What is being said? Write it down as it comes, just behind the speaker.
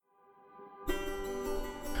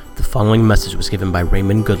The following message was given by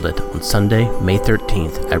Raymond Goodlett on Sunday, May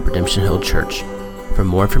 13th at Redemption Hill Church. For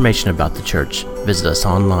more information about the church, visit us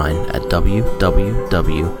online at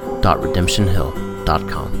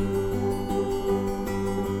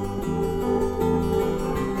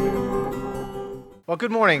www.redemptionhill.com. Well,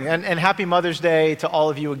 good morning and happy Mother's Day to all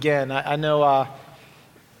of you again. I know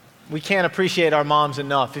we can't appreciate our moms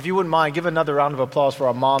enough. If you wouldn't mind, give another round of applause for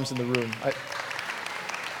our moms in the room.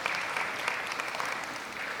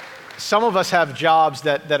 Some of us have jobs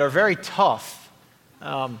that are very tough,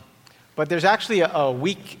 but there's actually a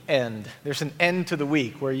weekend. There's an end to the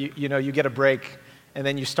week where you get a break and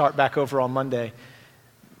then you start back over on Monday.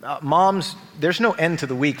 Moms, there's no end to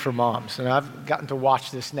the week for moms, and I've gotten to watch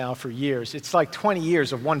this now for years. It's like 20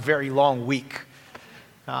 years of one very long week,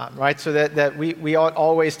 right? So that we ought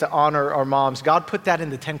always to honor our moms. God put that in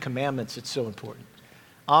the Ten Commandments. It's so important.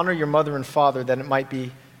 Honor your mother and father that it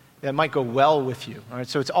might go well with you. All right?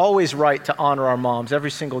 So it's always right to honor our moms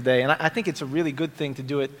every single day. And I think it's a really good thing to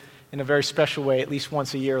do it in a very special way, at least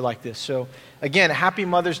once a year like this. So again, happy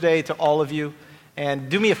Mother's Day to all of you. And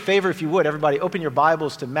do me a favor if you would, everybody, open your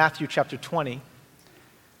Bibles to Matthew chapter 20.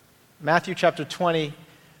 Matthew chapter 20,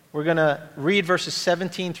 we're going to read verses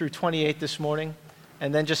 17 through 28 this morning,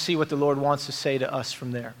 and then just see what the Lord wants to say to us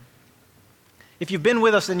from there. If you've been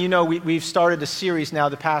with us, then you know we've started a series now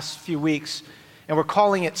the past few weeks, and we're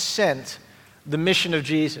calling it Sent, the Mission of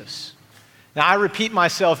Jesus. Now, I repeat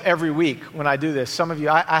myself every week when I do this. Some of you,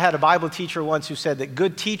 I had a Bible teacher once who said that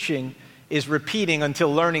good teaching is repeating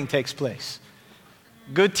until learning takes place.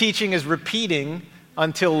 Good teaching is repeating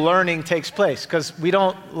until learning takes place, because we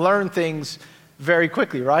don't learn things very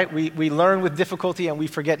quickly, right? We learn with difficulty and we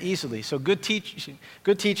forget easily. So good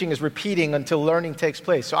teaching is repeating until learning takes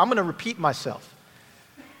place. So I'm going to repeat myself.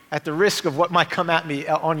 At the risk of what might come at me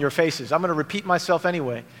on your faces, I'm going to repeat myself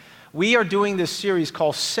anyway. We are doing this series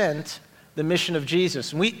called Sent, the Mission of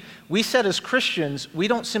Jesus. And we said as Christians, we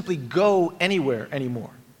don't simply go anywhere anymore.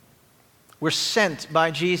 We're sent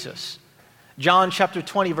by Jesus. John chapter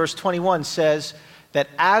 20, verse 21 says that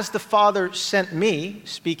as the Father sent me,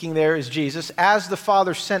 speaking there is Jesus, as the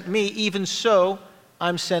Father sent me, even so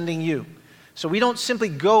I'm sending you. So we don't simply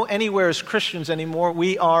go anywhere as Christians anymore.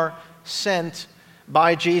 We are sent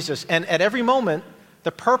by Jesus. And at every moment,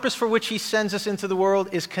 the purpose for which he sends us into the world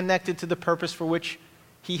is connected to the purpose for which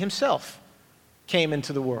he himself came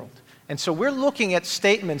into the world. And so we're looking at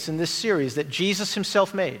statements in this series that Jesus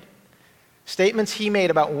himself made. Statements he made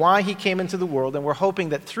about why he came into the world, and we're hoping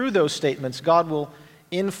that through those statements, God will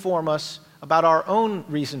inform us about our own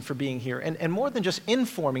reason for being here. And more than just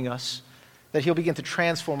informing us, that he'll begin to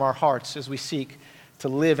transform our hearts as we seek to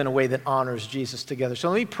live in a way that honors Jesus together. So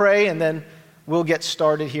let me pray, and then we'll get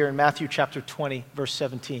started here in Matthew chapter 20, verse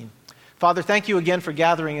 17. Father, thank you again for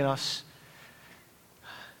gathering in us.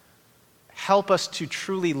 Help us to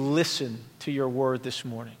truly listen to your word this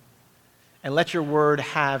morning. And let your word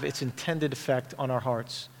have its intended effect on our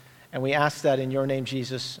hearts. And we ask that in your name,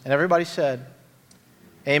 Jesus. And everybody said,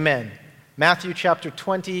 amen. Matthew chapter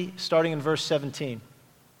 20, starting in verse 17.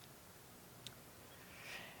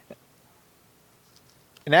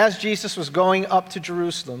 And as Jesus was going up to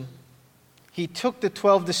Jerusalem, he took the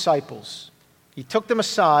 12 disciples. He took them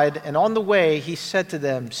aside, and on the way he said to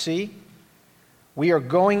them, "See, we are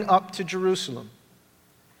going up to Jerusalem,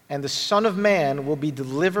 and the Son of Man will be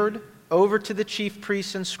delivered over to the chief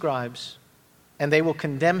priests and scribes, and they will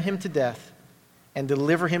condemn him to death and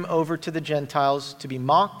deliver him over to the Gentiles to be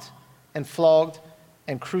mocked and flogged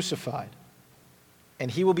and crucified.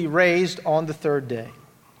 And he will be raised on the third day."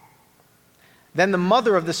 Then the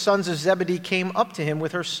mother of the sons of Zebedee came up to him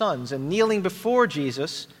with her sons, and kneeling before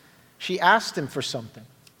Jesus, she asked him for something.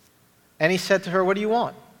 And he said to her, "What do you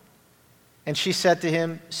want?" And she said to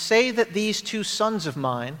him, "Say that these two sons of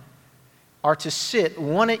mine are to sit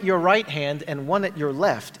one at your right hand and one at your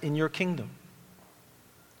left in your kingdom."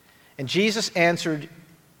 And Jesus answered,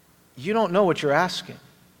 "You don't know what you're asking."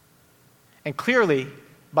 And clearly,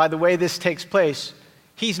 by the way this takes place,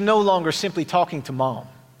 he's no longer simply talking to mom.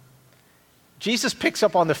 Jesus picks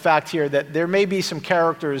up on the fact here that there may be some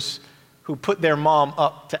characters who put their mom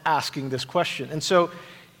up to asking this question. And so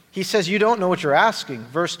he says, "You don't know what you're asking."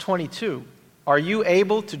 Verse 22, "Are you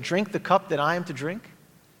able to drink the cup that I am to drink?"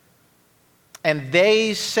 And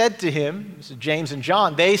they said to him, this is James and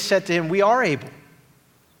John, they said to him, "We are able."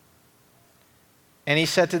 And he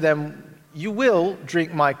said to them, "You will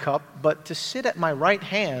drink my cup, but to sit at my right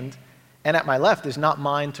hand and at my left is not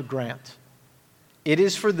mine to grant. It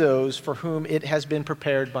is for those for whom it has been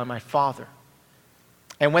prepared by my Father."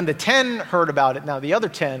 And when the 10 heard about it, now the other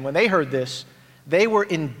 10, when they heard this, they were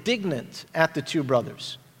indignant at the two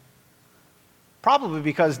brothers. Probably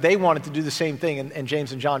because they wanted to do the same thing, and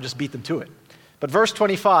James and John just beat them to it. But verse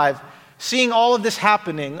 25, seeing all of this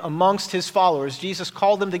happening amongst his followers, Jesus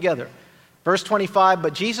called them together. Verse 25,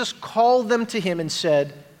 but Jesus called them to him and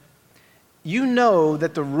said, you know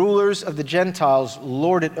that the rulers of the Gentiles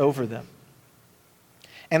lord it over them,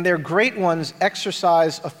 and their great ones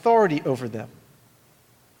exercise authority over them.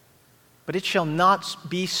 But it shall not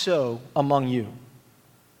be so among you.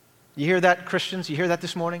 You hear that, Christians? You hear that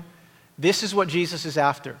this morning? This is what Jesus is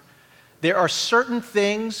after. There are certain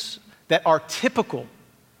things that are typical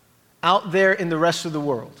out there in the rest of the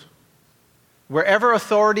world. Wherever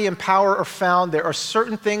authority and power are found, there are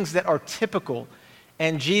certain things that are typical.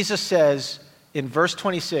 And Jesus says in verse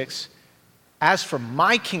 26, as for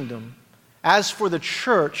my kingdom, as for the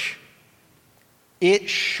church, it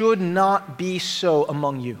should not be so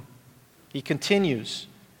among you. He continues,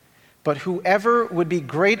 but whoever would be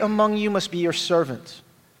great among you must be your servant,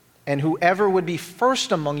 and whoever would be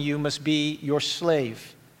first among you must be your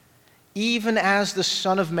slave, even as the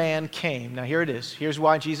Son of Man came. Now here it is. Here's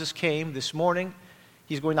why Jesus came this morning.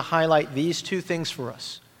 He's going to highlight these two things for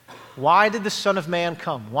us. Why did the Son of Man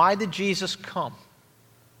come? Why did Jesus come?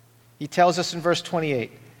 He tells us in verse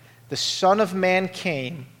 28, the Son of Man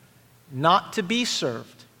came not to be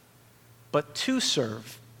served, but to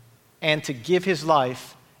serve, and to give his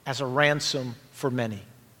life as a ransom for many.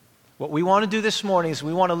 What we want to do this morning is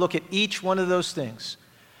we want to look at each one of those things.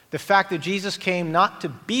 The fact that Jesus came not to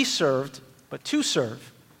be served, but to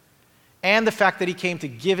serve, and the fact that he came to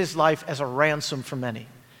give his life as a ransom for many.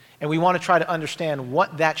 And we want to try to understand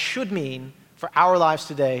what that should mean for our lives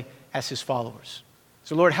today as his followers.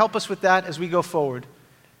 So Lord, help us with that as we go forward.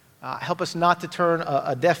 Help us not to turn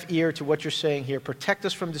a deaf ear to what you're saying here. Protect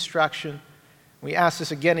us from distraction. We ask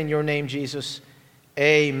this again in your name, Jesus.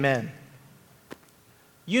 Amen.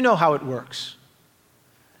 You know how it works.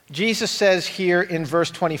 Jesus says here in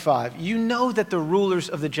verse 25, you know that the rulers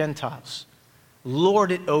of the Gentiles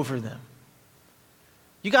lord it over them.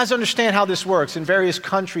 You guys understand how this works in various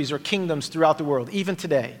countries or kingdoms throughout the world, even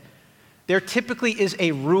today. There typically is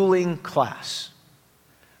a ruling class.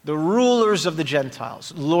 The rulers of the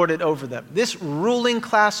Gentiles lord it over them. This ruling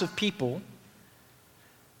class of people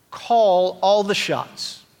call all the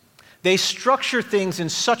shots. They structure things in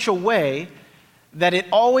such a way that it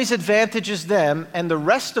always advantages them, and the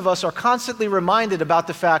rest of us are constantly reminded about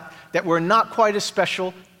the fact that we're not quite as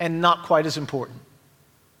special and not quite as important.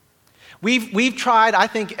 We've tried, I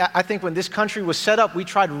think when this country was set up, we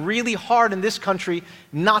tried really hard in this country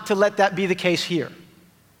not to let that be the case here.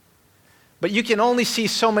 But you can only see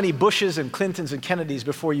so many Bushes and Clintons and Kennedys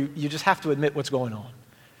before you just have to admit what's going on.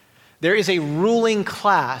 There is a ruling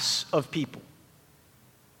class of people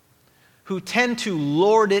who tend to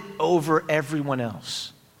lord it over everyone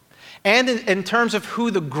else. And in terms of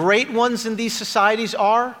who the great ones in these societies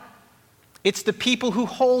are, it's the people who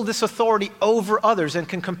hold this authority over others and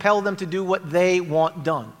can compel them to do what they want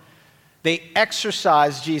done. They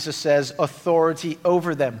exercise, Jesus says, authority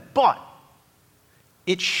over them. But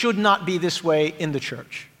it should not be this way in the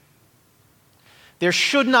church. There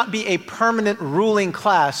should not be a permanent ruling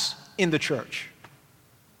class in the church.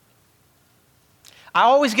 I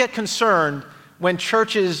always get concerned when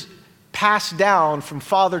churches pass down from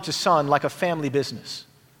father to son like a family business.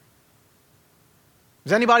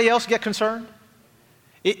 Does anybody else get concerned?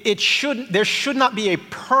 There should not be a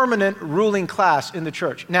permanent ruling class in the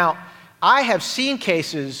church. Now, I have seen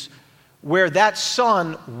cases where that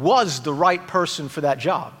son was the right person for that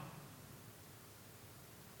job.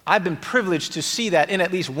 I've been privileged to see that in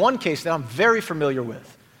at least one case that I'm very familiar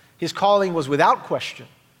with. His calling was without question.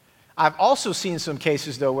 I've also seen some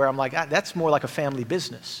cases, though, where I'm like, that's more like a family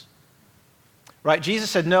business. Right? Jesus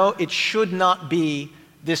said, no, it should not be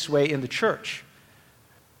this way in the church.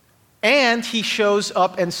 And he shows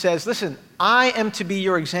up and says, listen, I am to be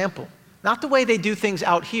your example. Not the way they do things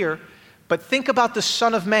out here, but think about the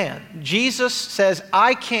Son of Man. Jesus says,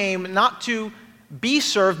 I came not to be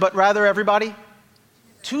served, but rather, everybody,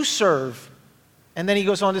 to serve. And then he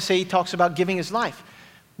goes on to say, he talks about giving his life.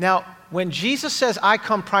 Now, when Jesus says, I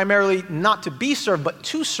come primarily not to be served, but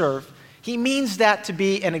to serve, he means that to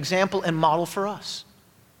be an example and model for us.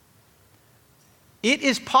 It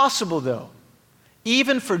is possible, though,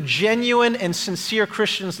 even for genuine and sincere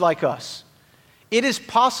Christians like us, it is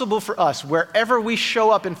possible for us, wherever we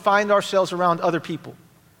show up and find ourselves around other people,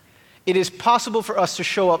 it is possible for us to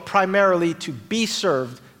show up primarily to be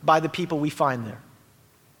served by the people we find there.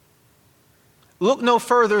 Look no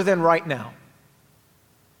further than right now.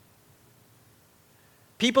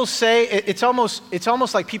 People say, it's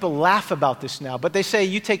almost like people laugh about this now, but they say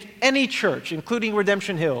you take any church, including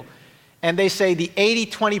Redemption Hill, and they say the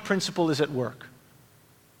 80-20 principle is at work.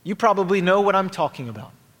 You probably know what I'm talking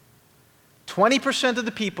about. 20% of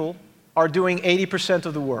the people are doing 80%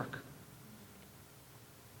 of the work.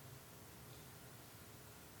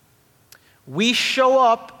 We show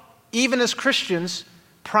up, even as Christians,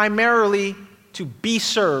 primarily to be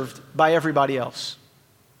served by everybody else.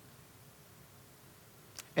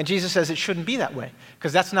 And Jesus says it shouldn't be that way,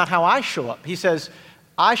 because that's not how I show up. He says,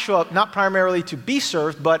 I show up not primarily to be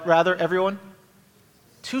served, but rather everyone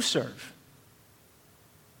to serve.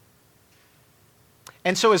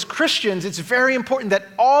 And so as Christians, it's very important that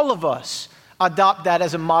all of us adopt that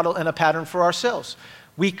as a model and a pattern for ourselves.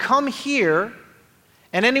 We come here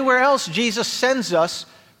and anywhere else Jesus sends us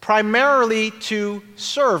primarily to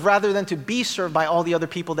serve rather than to be served by all the other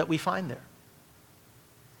people that we find there.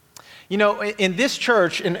 You know, in this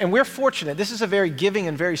church, and we're fortunate, this is a very giving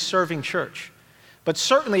and very serving church. But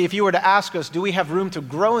certainly if you were to ask us, do we have room to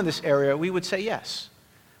grow in this area, we would say yes.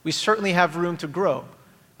 We certainly have room to grow.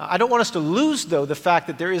 I don't want us to lose, though, the fact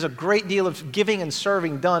that there is a great deal of giving and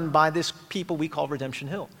serving done by this people we call Redemption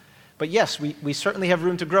Hill. But yes, we certainly have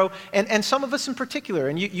room to grow, and some of us in particular,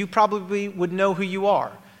 and you probably would know who you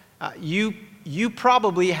are. You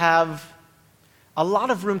probably have a lot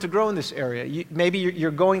of room to grow in this area. Maybe you're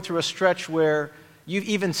going through a stretch where you've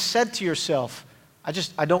even said to yourself,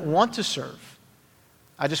 I don't want to serve.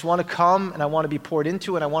 I just want to come, and I want to be poured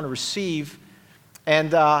into, and I want to receive.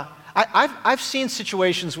 And I've seen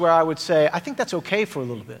situations where I would say, I think that's okay for a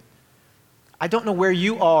little bit. I don't know where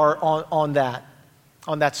you are on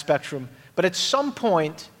that spectrum, but at some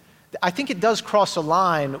point, I think it does cross a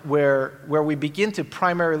line where we begin to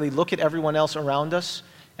primarily look at everyone else around us,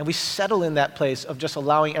 and we settle in that place of just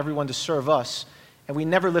allowing everyone to serve us, and we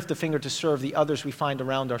never lift a finger to serve the others we find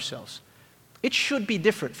around ourselves. It should be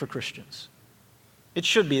different for Christians. It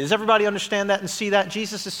should be. Does everybody understand that and see that?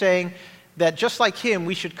 Jesus is saying that just like him,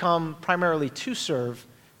 we should come primarily to serve,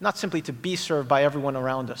 not simply to be served by everyone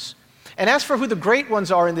around us. And as for who the great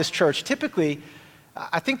ones are in this church, typically,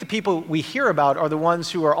 I think the people we hear about are the ones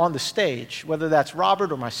who are on the stage, whether that's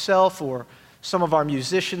Robert or myself or some of our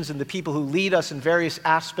musicians and the people who lead us in various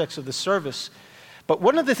aspects of the service. But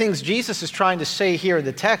one of the things Jesus is trying to say here in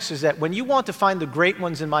the text is that when you want to find the great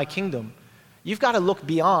ones in my kingdom, you've got to look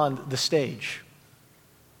beyond the stage.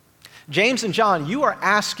 James and John, you are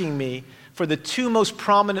asking me for the two most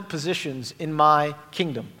prominent positions in my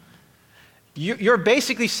kingdom. You're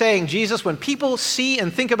basically saying, Jesus, when people see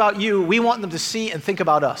and think about you, we want them to see and think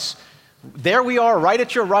about us. There we are, right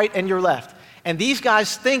at your right and your left. And these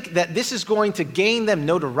guys think that this is going to gain them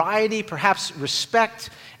notoriety, perhaps respect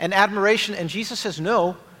and admiration. And Jesus says,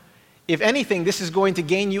 no. If anything, this is going to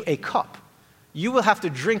gain you a cup. You will have to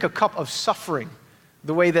drink a cup of suffering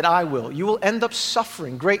the way that I will. You will end up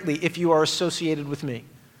suffering greatly if you are associated with me.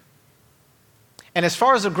 And as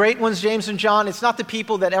far as the great ones, James and John, it's not the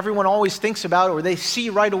people that everyone always thinks about or they see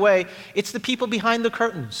right away. It's the people behind the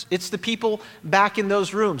curtains. It's the people back in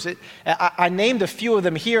those rooms. I named a few of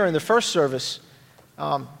them here in the first service.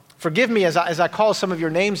 Forgive me as I call some of your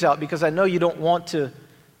names out because I know you don't want to.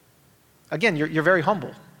 Again, you're very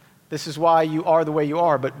humble. This is why you are the way you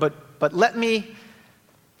are. But let me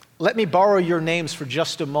borrow your names for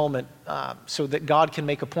just a moment so that God can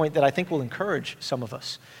make a point that I think will encourage some of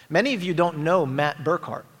us. Many of you don't know Matt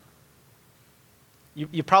Burkhart.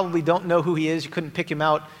 You probably don't know who he is. You couldn't pick him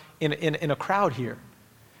out in a crowd here.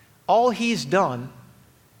 All he's done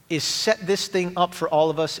is set this thing up for all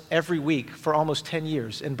of us every week for almost 10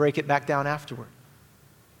 years and break it back down afterward.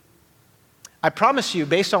 I promise you,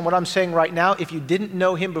 based on what I'm saying right now, if you didn't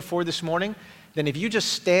know him before this morning, then if you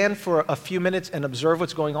just stand for a few minutes and observe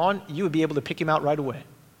what's going on, you would be able to pick him out right away.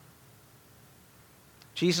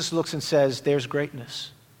 Jesus looks and says, there's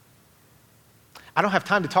greatness. I don't have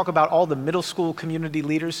time to talk about all the middle school community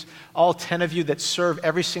leaders, all 10 of you that serve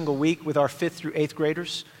every single week with our 5th through 8th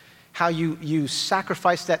graders, how you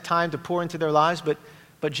sacrifice that time to pour into their lives,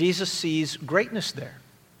 but Jesus sees greatness there.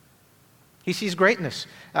 He sees greatness.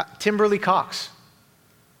 Timberly Cox,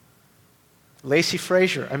 Lacey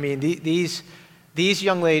Frazier, I mean, these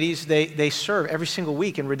young ladies, they serve every single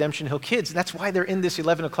week in Redemption Hill Kids, and that's why they're in this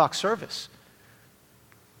 11 o'clock service,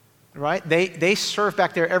 right? They serve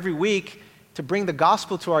back there every week to bring the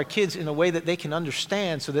gospel to our kids in a way that they can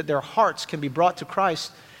understand so that their hearts can be brought to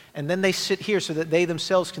Christ, and then they sit here so that they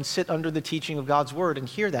themselves can sit under the teaching of God's word and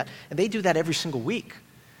hear that, and they do that every single week.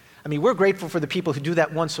 I mean, we're grateful for the people who do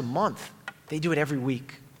that once a month. They do it every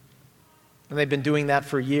week. And they've been doing that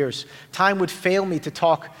for years. Time would fail me to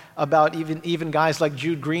talk about even guys like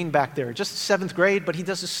Jude Green back there. Just 7th grade, but he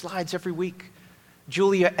does his slides every week.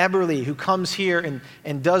 Julia Eberly, who comes here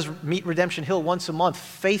and does Meet Redemption Hill once a month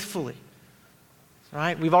faithfully.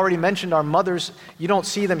 right? We've already mentioned our mothers. You don't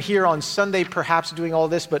see them here on Sunday perhaps doing all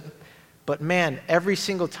this, but man, every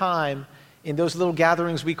single time in those little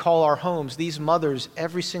gatherings we call our homes, these mothers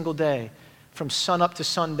every single day from sun up to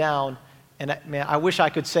sundown, and man, I wish I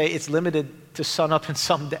could say it's limited to sun up and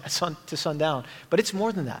sun to sundown, but it's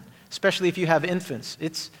more than that, especially if you have infants.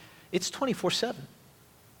 It's 24/7,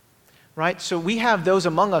 right? So we have those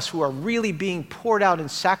among us who are really being poured out in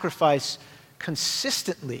sacrifice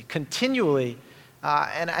consistently, continually,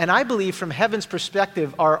 and I believe from heaven's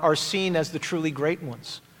perspective are seen as the truly great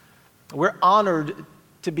ones. We're honored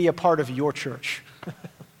to be a part of your church.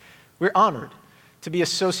 We're honored to be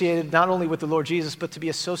associated not only with the Lord Jesus, but to be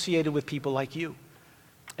associated with people like you.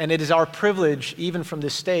 And it is our privilege, even from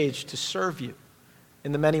this stage, to serve you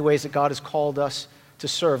in the many ways that God has called us to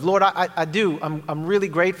serve. Lord, I'm really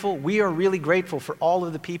grateful. We are really grateful for all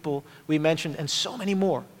of the people we mentioned and so many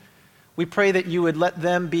more. We pray that you would let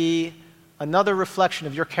them be another reflection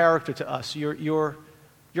of your character to us, your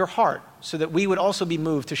heart, so that we would also be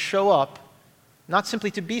moved to show up, not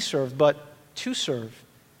simply to be served, but to serve.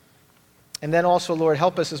 And then also, Lord,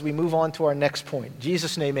 help us as we move on to our next point. In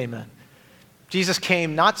Jesus' name, amen. Jesus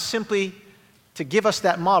came not simply to give us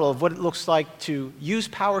that model of what it looks like to use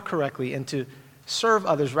power correctly and to serve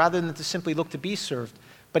others rather than to simply look to be served.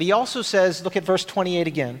 But he also says, look at verse 28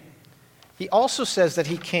 again. He also says that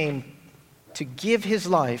he came to give his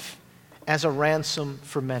life as a ransom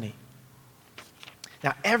for many.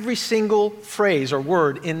 Now, every single phrase or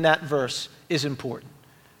word in that verse is important.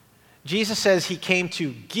 Jesus says he came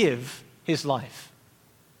to give his life,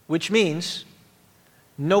 which means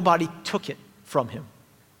nobody took it from him.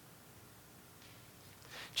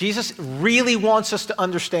 Jesus really wants us to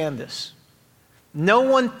understand this. No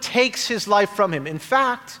one takes his life from him. In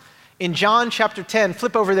fact, in John chapter 10,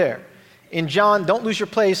 flip over there. In John, don't lose your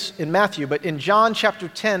place in Matthew, but in John chapter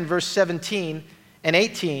 10, verse 17 and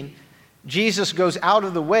 18, Jesus goes out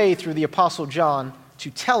of the way through the Apostle John to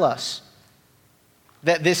tell us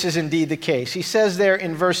that this is indeed the case. He says there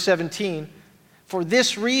in verse 17, "For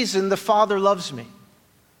this reason the Father loves me,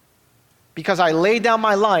 because I lay down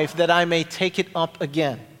my life that I may take it up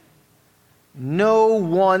again. No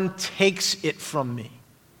one takes it from me,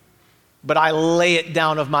 but I lay it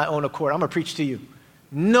down of my own accord." I'm going to preach to you.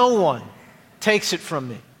 No one takes it from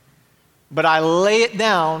me, but I lay it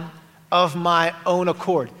down of my own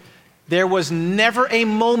accord. There was never a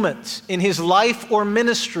moment in his life or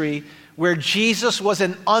ministry where Jesus was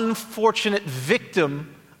an unfortunate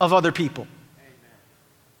victim of other people. Amen.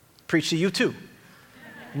 Preach to you too.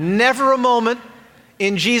 Never a moment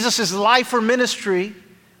in Jesus' life or ministry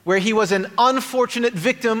where he was an unfortunate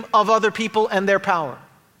victim of other people and their power.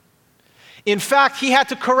 In fact, he had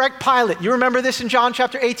to correct Pilate. You remember this in John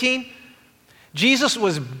chapter 18? Jesus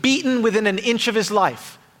was beaten within an inch of his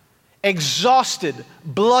life, exhausted,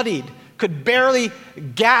 bloodied, could barely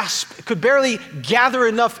gasp, could barely gather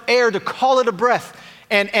enough air to call it a breath.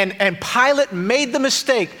 And Pilate made the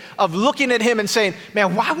mistake of looking at him and saying,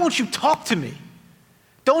 "Man, why won't you talk to me?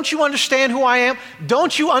 Don't you understand who I am?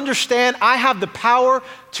 Don't you understand I have the power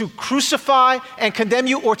to crucify and condemn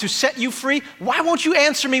you or to set you free? Why won't you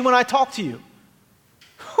answer me when I talk to you?"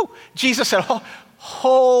 Jesus said,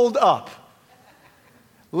 "Hold up.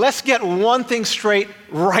 Let's get one thing straight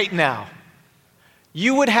right now.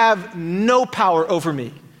 You would have no power over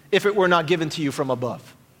me if it were not given to you from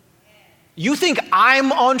above. You think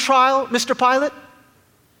I'm on trial, Mr. Pilate?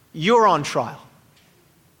 You're on trial.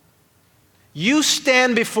 You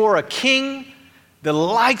stand before a king, the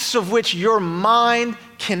likes of which your mind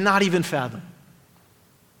cannot even fathom.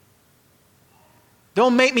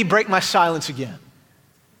 Don't make me break my silence again.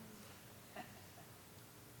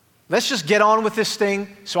 Let's just get on with this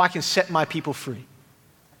thing so I can set my people free."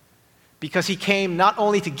 Because he came not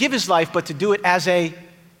only to give his life, but to do it as a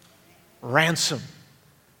ransom.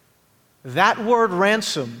 That word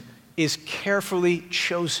ransom is carefully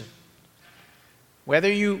chosen.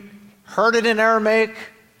 Whether you heard it in Aramaic,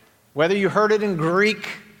 whether you heard it in Greek,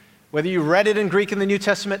 whether you read it in Greek in the New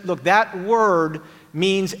Testament, look, that word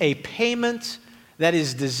means a payment that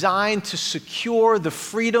is designed to secure the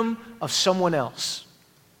freedom of someone else.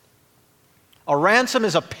 A ransom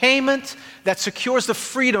is a payment that secures the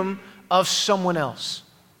freedom of someone else.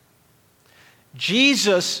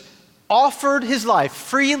 Jesus offered his life,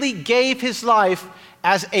 freely gave his life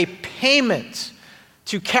as a payment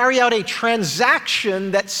to carry out a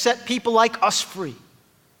transaction that set people like us free.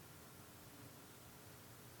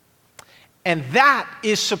 And that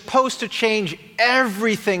is supposed to change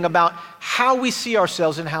everything about how we see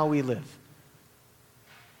ourselves and how we live.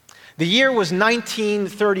 The year was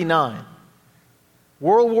 1939.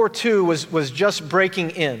 World War II was just breaking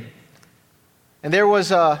in. And there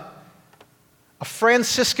was a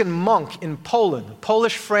Franciscan monk in Poland, a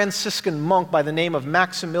Polish Franciscan monk by the name of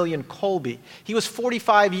Maximilian Kolbe. He was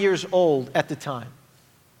 45 years old at the time.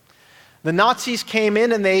 The Nazis came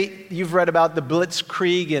in and you've read about the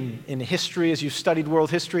Blitzkrieg in history as you've studied world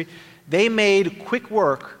history. They made quick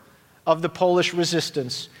work of the Polish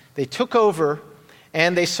resistance. They took over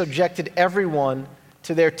and they subjected everyone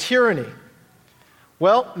to their tyranny.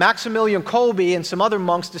 Well, Maximilian Kolbe and some other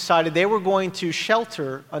monks decided they were going to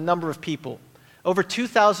shelter a number of people, over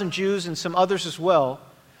 2,000 Jews and some others as well,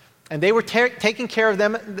 and they were taking care of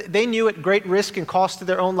them. They knew at great risk and cost to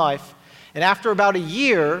their own life. And after about a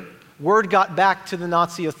year, word got back to the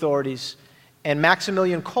Nazi authorities, and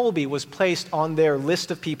Maximilian Kolbe was placed on their list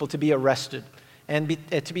of people to be arrested and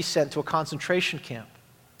to be sent to a concentration camp.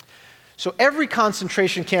 So every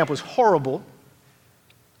concentration camp was horrible,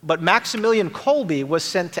 but Maximilian Kolbe was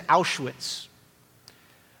sent to Auschwitz,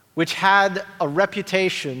 which had a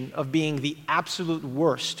reputation of being the absolute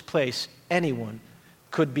worst place anyone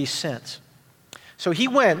could be sent. So he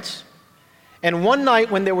went, and one night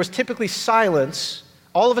when there was typically silence,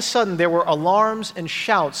 all of a sudden there were alarms and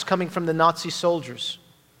shouts coming from the Nazi soldiers.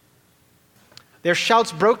 Their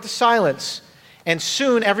shouts broke the silence, and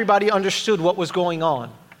soon everybody understood what was going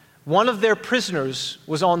on. One of their prisoners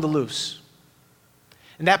was on the loose.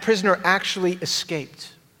 And that prisoner actually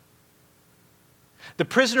escaped. The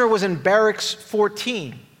prisoner was in Barracks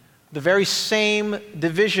 14, the very same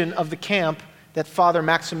division of the camp that Father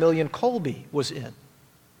Maximilian Kolbe was in.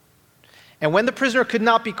 And when the prisoner could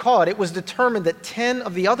not be caught, it was determined that 10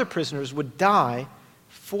 of the other prisoners would die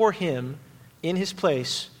for him in his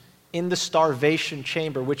place in the starvation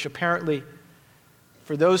chamber, which apparently,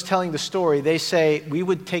 for those telling the story, they say, we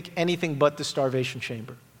would take anything but the starvation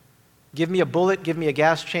chamber. Give me a bullet, give me a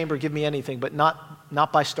gas chamber, give me anything, but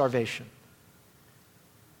not by starvation.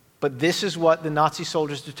 But this is what the Nazi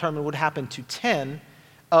soldiers determined would happen to 10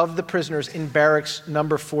 of the prisoners in barracks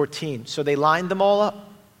number 14. So they lined them all up,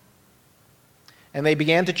 and they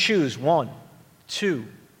began to choose 1, 2,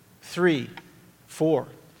 3, 4.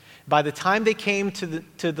 By the time they came to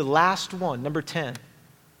the last one, number 10,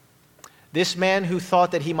 this man who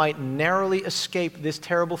thought that he might narrowly escape this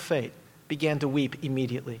terrible fate began to weep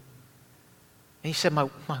immediately. And he said, my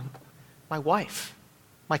wife,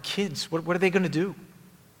 my kids, what are they going to do?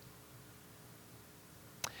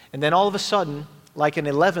 And then all of a sudden, like an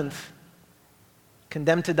 11th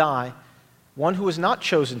condemned to die, one who was not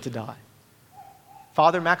chosen to die,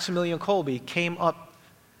 Father Maximilian Kolbe came up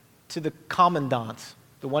to the commandant,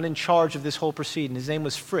 the one in charge of this whole proceeding. His name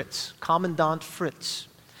was Fritz, Commandant Fritz.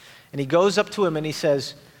 And he goes up to him and he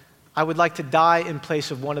says, I would like to die in place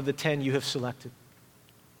of one of the 10 you have selected.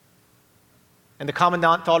 And the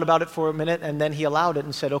commandant thought about it for a minute, and then he allowed it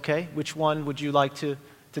and said, okay, which one would you like to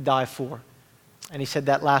die for? And he said,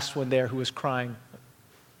 that last one there who was crying.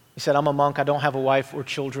 He said, I'm a monk, I don't have a wife or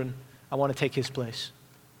children, I want to take his place.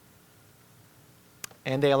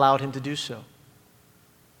 And they allowed him to do so.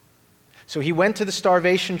 So he went to the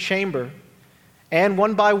starvation chamber, and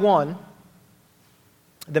one by one,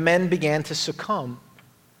 the men began to succumb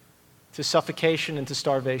to suffocation and to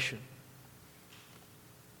starvation.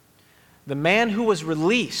 The man who was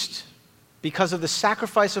released because of the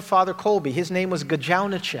sacrifice of Father Kolbe, his name was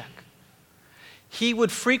Gajownicek. He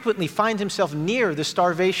would frequently find himself near the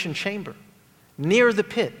starvation chamber, near the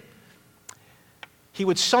pit. He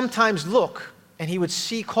would sometimes look and he would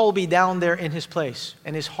see Kolbe down there in his place,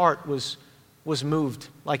 and his heart was moved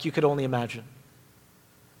like you could only imagine.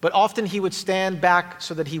 But often he would stand back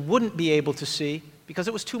so that he wouldn't be able to see because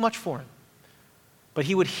it was too much for him. But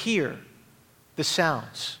he would hear the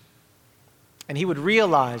sounds. And he would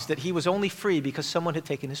realize that he was only free because someone had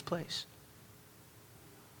taken his place.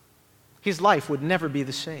 His life would never be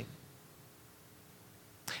the same.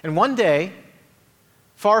 And one day,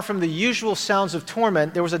 far from the usual sounds of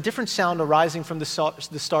torment, there was a different sound arising from the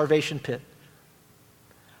starvation pit.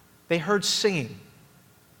 They heard singing.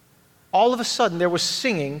 All of a sudden, there was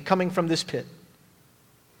singing coming from this pit.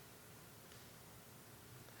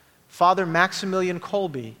 Father Maximilian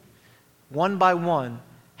Kolbe, one by one,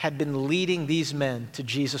 had been leading these men to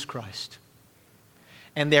Jesus Christ.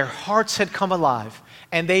 And their hearts had come alive,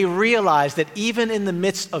 and they realized that even in the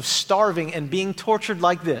midst of starving and being tortured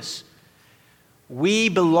like this, we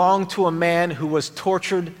belong to a man who was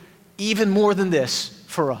tortured even more than this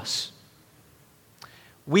for us.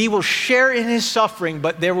 We will share in his suffering,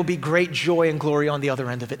 but there will be great joy and glory on the other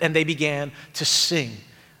end of it. And they began to sing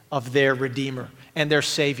of their Redeemer and their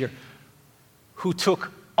Savior, who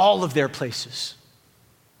took all of their places.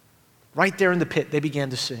 Right there in the pit, they began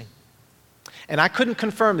to sing. And I couldn't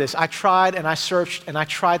confirm this. I tried and I searched and I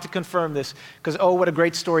tried to confirm this because, oh, what a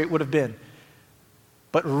great story it would have been.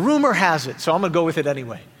 But rumor has it, so I'm going to go with it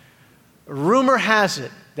anyway. Rumor has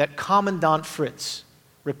it that Commandant Fritz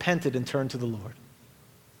repented and turned to the Lord.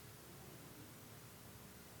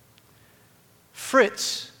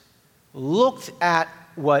 Fritz looked at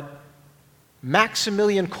what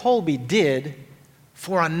Maximilian Kolbe did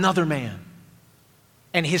for another man,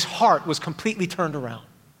 and his heart was completely turned around.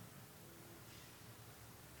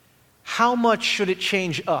 How much should it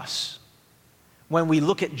change us when we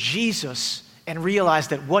look at Jesus and realize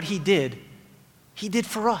that what he did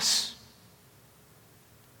for us?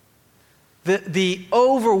 The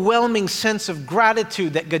overwhelming sense of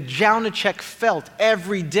gratitude that Gad Jaunacek felt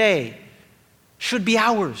every day should be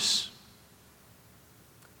ours.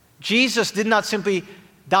 Jesus did not simply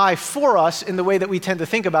die for us in the way that we tend to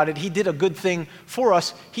think about it. He did a good thing for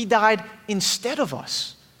us. He died instead of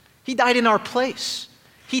us. He died in our place.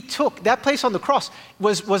 He took, that place on the cross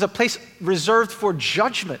was a place reserved for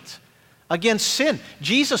judgment against sin.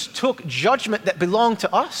 Jesus took judgment that belonged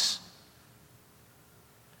to us.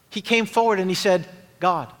 He came forward and he said,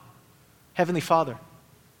 God, Heavenly Father,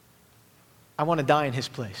 I want to die in his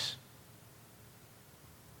place.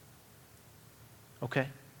 Okay?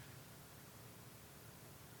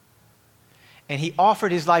 And he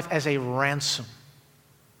offered his life as a ransom.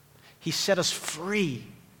 He set us free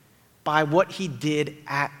by what he did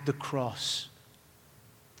at the cross.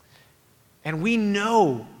 And we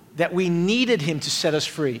know that we needed him to set us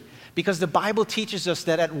free because the Bible teaches us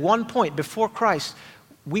that at one point before Christ,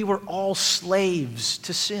 we were all slaves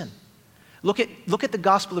to sin. Look at the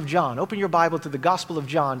Gospel of John. Open your Bible to the Gospel of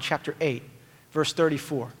John, chapter 8, verse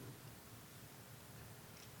 34.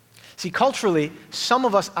 See, culturally, some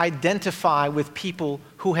of us identify with people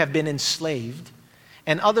who have been enslaved,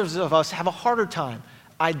 and others of us have a harder time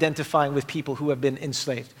identifying with people who have been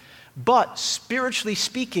enslaved. But spiritually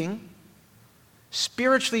speaking,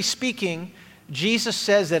 Jesus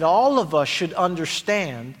says that all of us should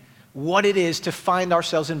understand what it is to find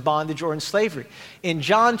ourselves in bondage or in slavery. In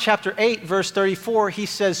John chapter 8, verse 34, he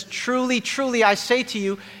says, truly, truly, I say to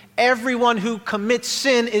you, everyone who commits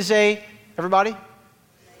sin is everybody?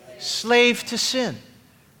 Slave to sin.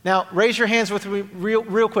 Now, raise your hands with me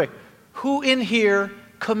real quick. Who in here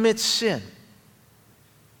commits sin?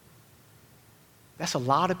 That's a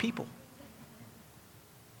lot of people.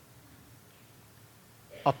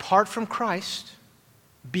 Apart from Christ,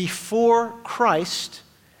 before Christ,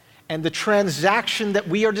 and the transaction that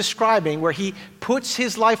we are describing, where he puts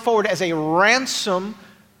his life forward as a ransom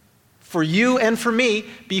for you and for me,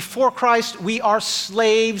 before Christ, we are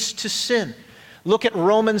slaves to sin. Look at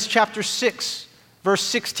Romans chapter 6, verse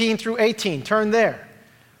 16 through 18. Turn there.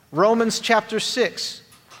 Romans chapter 6.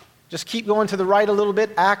 Just keep going to the right a little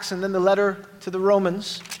bit, Acts, and then the letter to the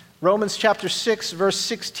Romans. Romans chapter 6, verse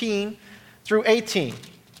 16 through 18.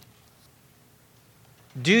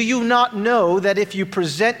 Do you not know that if you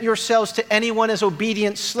present yourselves to anyone as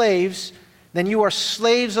obedient slaves, then you are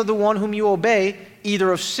slaves of the one whom you obey,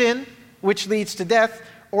 either of sin, which leads to death,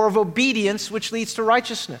 or of obedience, which leads to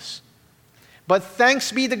righteousness? But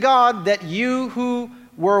thanks be to God that you who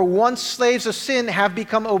were once slaves of sin have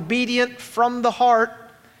become obedient from the heart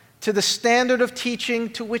to the standard of teaching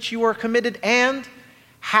to which you are committed, and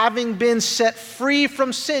having been set free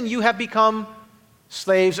from sin, you have become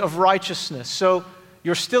slaves of righteousness. So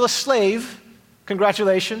you're still a slave,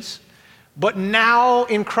 congratulations, but now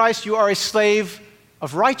in Christ you are a slave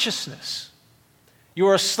of righteousness. You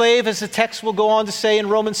are a slave, as the text will go on to say in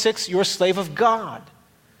Romans 6, you're a slave of God.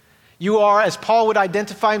 You are, as Paul would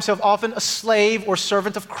identify himself often, a slave or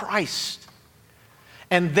servant of Christ.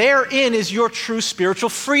 And therein is your true spiritual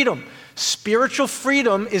freedom. Spiritual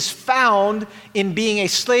freedom is found in being a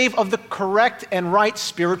slave of the correct and right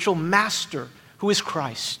spiritual master, who is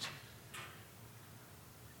Christ.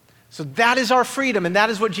 So that is our freedom, and that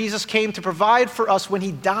is what Jesus came to provide for us when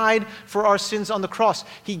he died for our sins on the cross.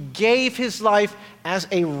 He gave his life as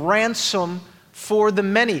a ransom for the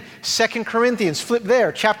many. 2 Corinthians, flip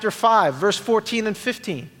there, chapter 5, verse 14 and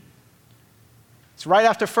 15. It's right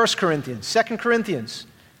after 1 Corinthians. 2 Corinthians.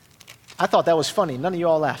 I thought that was funny. None of you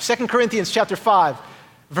all laughed. 2 Corinthians chapter 5,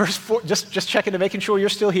 verse 4. Just checking and making sure you're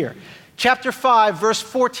still here. Chapter 5, verse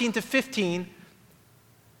 14 to 15.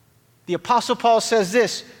 The Apostle Paul says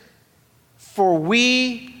this, for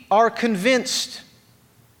we are convinced,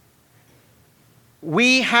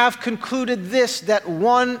 we have concluded this, that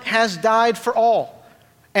one has died for all,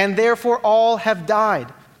 and therefore all have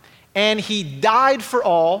died. And he died for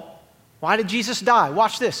all. Why did Jesus die?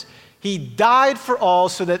 Watch this. He died for all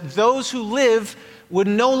so that those who live would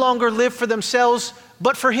no longer live for themselves,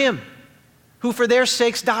 but for him. who for their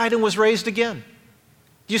sakes died and was raised again.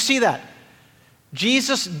 Do you see that?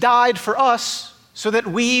 Jesus died for us so that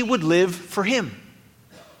we would live for him.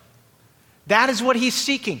 That is what he's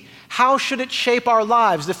seeking. How should it shape our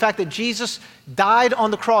lives? The fact that Jesus died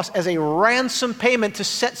on the cross as a ransom payment to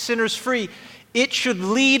set sinners free, it should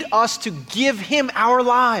lead us to give him our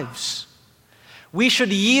lives. We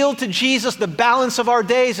should yield to Jesus the balance of our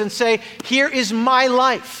days and say, here is my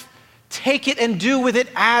life. Take it and do with it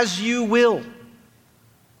as you will.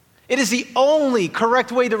 It is the only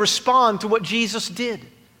correct way to respond to what Jesus did.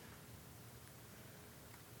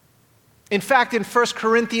 In fact, in 1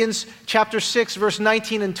 Corinthians chapter 6, verse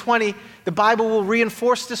 19 and 20, the Bible will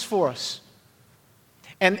reinforce this for us.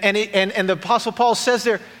 And the Apostle Paul says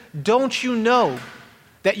there, don't you know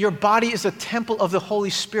that your body is a temple of the Holy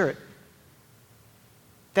Spirit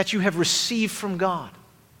that you have received from God?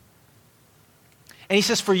 And he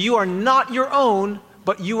says, for you are not your own,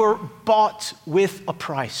 but you are bought with a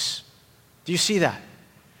price. Do you see that?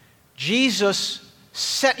 Jesus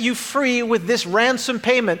set you free with this ransom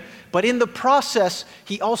payment, but in the process,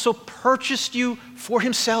 he also purchased you for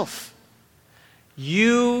himself.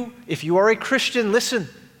 You, if you are a Christian, listen,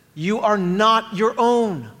 you are not your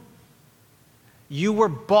own. You were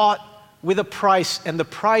bought with a price, and the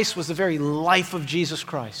price was the very life of Jesus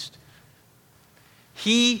Christ.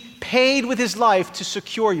 He paid with his life to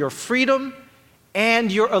secure your freedom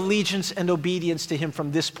and your allegiance and obedience to him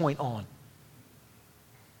from this point on.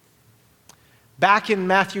 Back in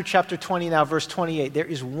Matthew chapter 20 now, verse 28, there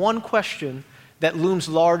is one question that looms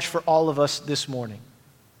large for all of us this morning.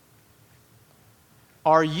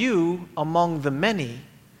 Are you among the many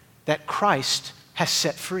that Christ has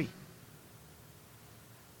set free?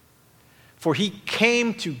 For he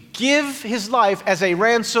came to give his life as a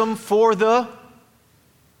ransom for the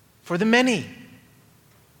many.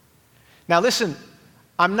 Now listen,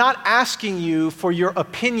 I'm not asking you for your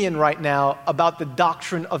opinion right now about the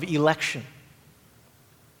doctrine of election.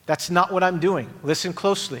 That's not what I'm doing. Listen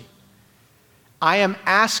closely. I am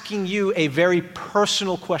asking you a very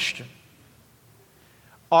personal question.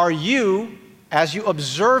 Are you, as you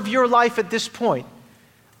observe your life at this point,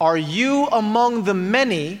 are you among the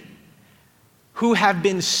many who have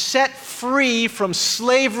been set free from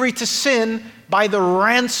slavery to sin by the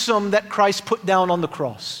ransom that Christ put down on the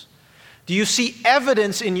cross? Do you see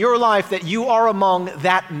evidence in your life that you are among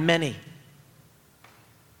that many?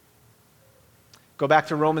 Go back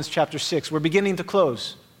to Romans chapter 6. We're beginning to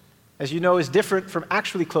close. As you know, is different from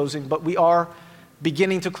actually closing, but we are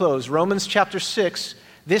beginning to close. Romans chapter 6,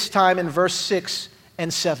 this time in verse 6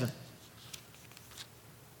 and 7.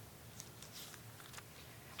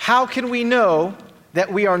 How can we know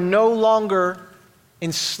that we are no longer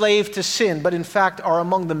enslaved to sin, but in fact are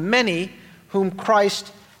among the many whom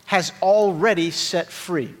Christ has already set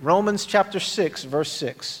free? Romans chapter 6, verse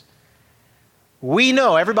 6. We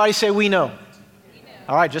know, everybody say we know.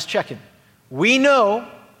 All right, just checking. We know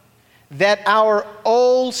that our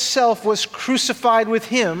old self was crucified with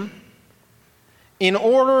him in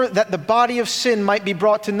order that the body of sin might be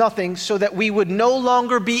brought to nothing, so that we would no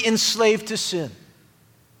longer be enslaved to sin.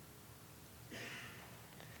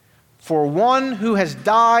 For one who has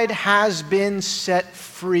died has been set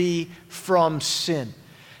free from sin.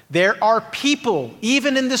 There are people,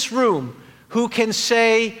 even in this room, who can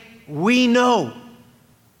say, we know.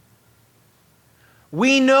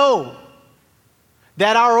 We know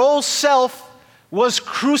that our old self was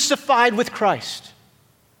crucified with Christ.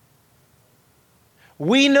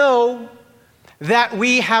 We know that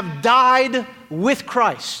we have died with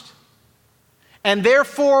Christ. And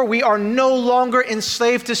therefore, we are no longer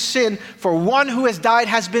enslaved to sin, for one who has died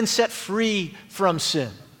has been set free from sin.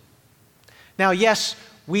 Now, yes,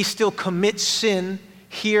 we still commit sin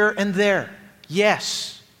here and there.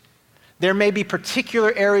 Yes. There may be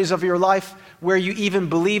particular areas of your life where you even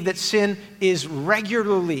believe that sin is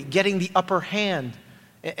regularly getting the upper hand.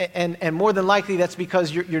 And more than likely, that's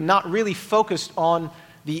because you're not really focused on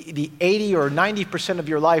the 80 or 90% of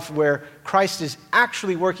your life where Christ is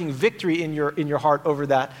actually working victory in your heart over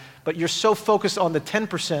that. But you're so focused on the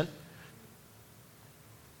 10%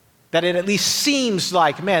 that it at least seems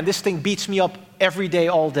like, man, this thing beats me up every day,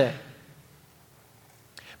 all day.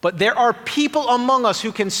 But there are people among us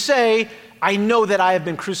who can say, I know that I have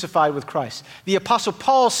been crucified with Christ. The Apostle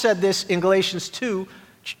Paul said this in Galatians 2,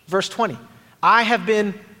 verse 20. I have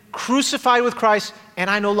been crucified with Christ, and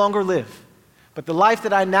I no longer live. But the life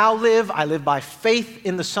that I now live, I live by faith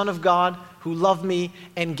in the Son of God who loved me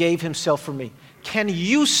and gave himself for me. Can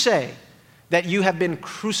you say that you have been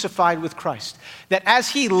crucified with Christ? That as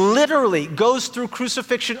he literally goes through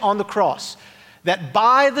crucifixion on the cross, that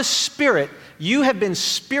by the Spirit, you have been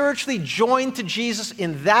spiritually joined to Jesus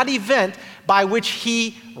in that event by which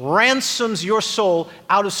he ransoms your soul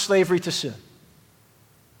out of slavery to sin?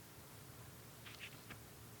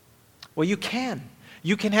 Well, you can.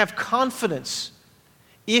 You can have confidence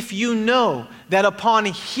if you know that upon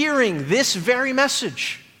hearing this very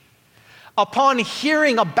message, upon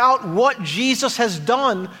hearing about what Jesus has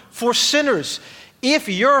done for sinners, if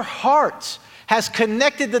your heart has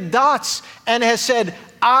connected the dots and has said,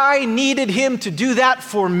 I needed him to do that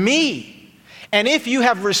for me, and if you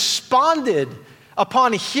have responded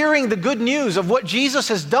upon hearing the good news of what Jesus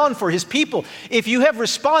has done for his people, if you have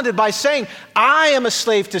responded by saying, I am a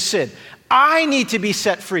slave to sin, I need to be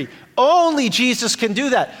set free, only Jesus can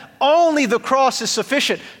do that. Only the cross is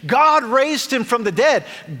sufficient. God raised him from the dead.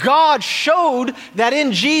 God showed that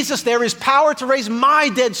in Jesus there is power to raise my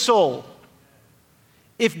dead soul.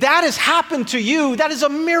 If that has happened to you, that is a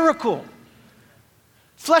miracle.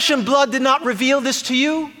 Flesh and blood did not reveal this to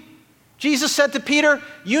you. Jesus said to Peter,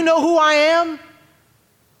 you know who I am?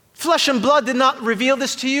 Flesh and blood did not reveal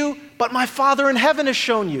this to you, but my Father in heaven has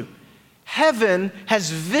shown you. Heaven has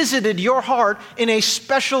visited your heart in a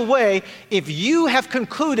special way if you have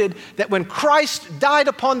concluded that when Christ died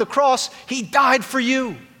upon the cross, he died for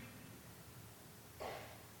you.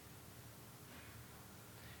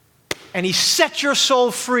 And he set your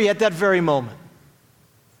soul free at that very moment.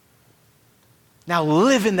 Now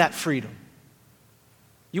live in that freedom.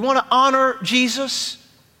 You want to honor Jesus?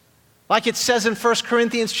 Like it says in 1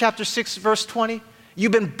 Corinthians chapter 6, verse 20.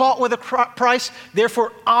 You've been bought with a price,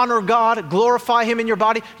 therefore honor God, glorify him in your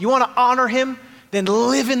body. You want to honor him? Then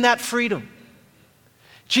live in that freedom.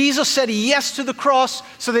 Jesus said yes to the cross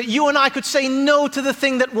so that you and I could say no to the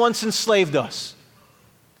thing that once enslaved us.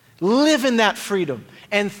 Live in that freedom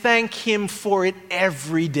and thank him for it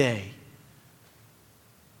every day.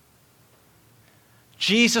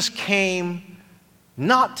 Jesus came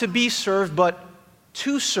not to be served, but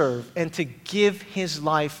to serve and to give his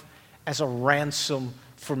life as a ransom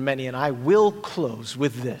for many. And I will close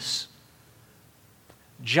with this.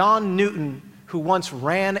 John Newton, who once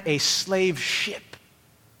ran a slave ship,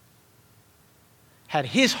 had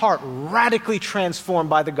his heart radically transformed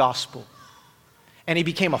by the gospel. And he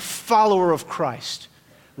became a follower of Christ,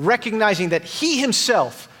 recognizing that he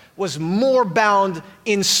himself was more bound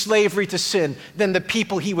in slavery to sin than the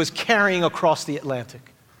people he was carrying across the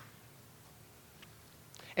Atlantic.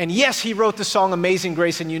 And yes, he wrote the song Amazing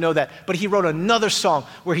Grace, and you know that. But he wrote another song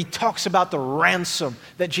where he talks about the ransom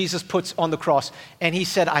that Jesus puts on the cross. And he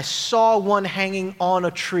said, I saw one hanging on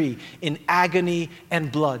a tree in agony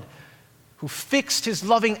and blood, who fixed his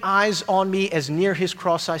loving eyes on me as near his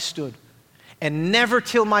cross I stood. And never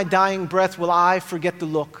till my dying breath will I forget the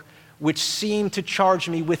look which seemed to charge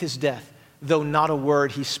me with his death, though not a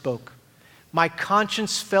word he spoke. My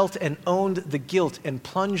conscience felt and owned the guilt and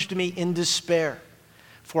plunged me in despair.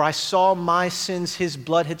 For I saw my sins his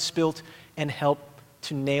blood had spilt and helped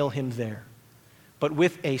to nail him there. But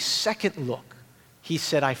with a second look, he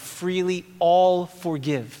said, I freely all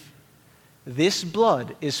forgive. This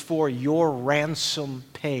blood is for your ransom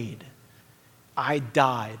paid. I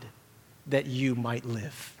died that you might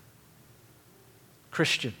live.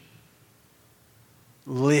 Christian,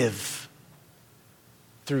 live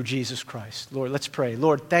through Jesus Christ. Lord, let's pray.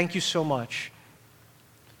 Lord, thank you so much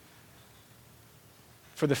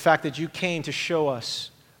for the fact that you came to show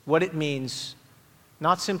us what it means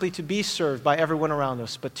not simply to be served by everyone around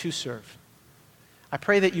us, but to serve. I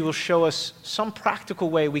pray that you will show us some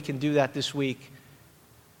practical way we can do that this week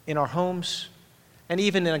in our homes and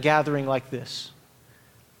even in a gathering like this.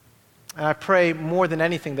 And I pray more than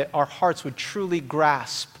anything that our hearts would truly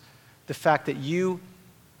grasp the fact that you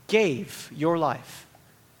gave your life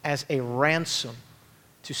as a ransom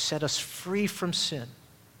to set us free from sin.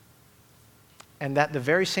 And that the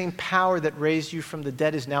very same power that raised you from the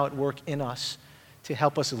dead is now at work in us to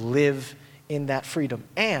help us live in that freedom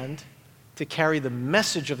and to carry the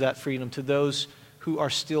message of that freedom to those who are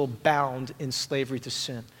still bound in slavery to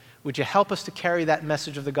sin. Would you help us to carry that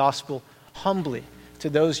message of the gospel humbly to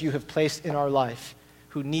those you have placed in our life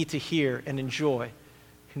who need to hear and enjoy,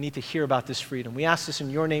 who need to hear about this freedom? We ask this in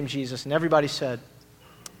your name, Jesus. And everybody said,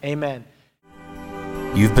 amen.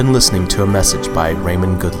 You've been listening to a message by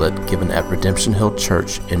Raymond Goodlett given at Redemption Hill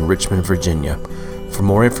Church in Richmond, Virginia. For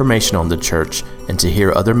more information on the church and to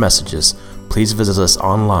hear other messages, please visit us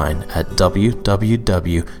online at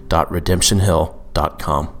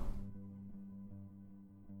www.redemptionhill.com.